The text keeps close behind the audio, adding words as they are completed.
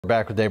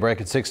Back with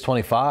Daybreak at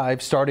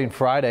 6:25. Starting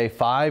Friday,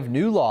 5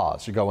 new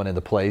laws are going into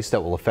place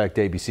that will affect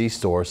ABC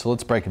stores. So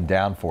let's break them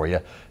down for you.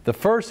 The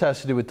first has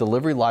to do with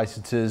delivery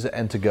licenses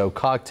and to-go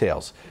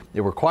cocktails.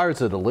 It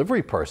requires a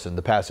delivery person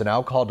to pass an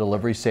alcohol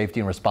delivery safety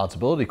and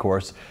responsibility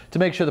course to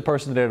make sure the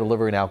person they're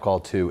delivering alcohol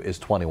to is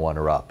 21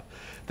 or up.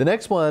 The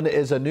next one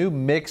is a new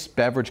mixed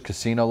beverage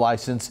casino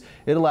license.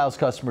 It allows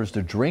customers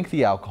to drink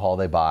the alcohol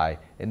they buy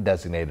in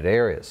designated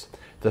areas.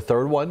 The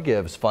third one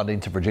gives funding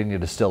to Virginia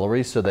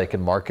distilleries so they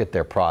can market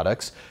their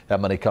products.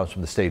 That money comes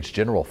from the state's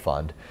general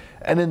fund.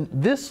 And then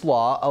this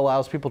law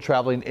allows people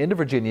traveling into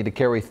Virginia to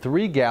carry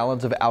 3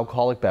 gallons of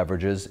alcoholic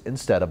beverages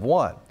instead of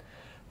 1.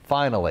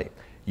 Finally,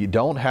 you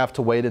don't have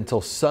to wait until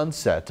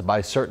sunset to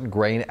buy certain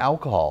grain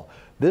alcohol.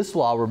 This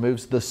law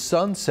removes the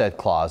sunset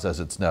clause,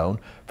 as it's known,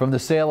 from the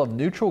sale of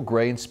neutral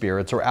grain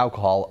spirits or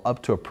alcohol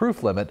up to a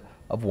proof limit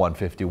of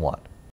 151.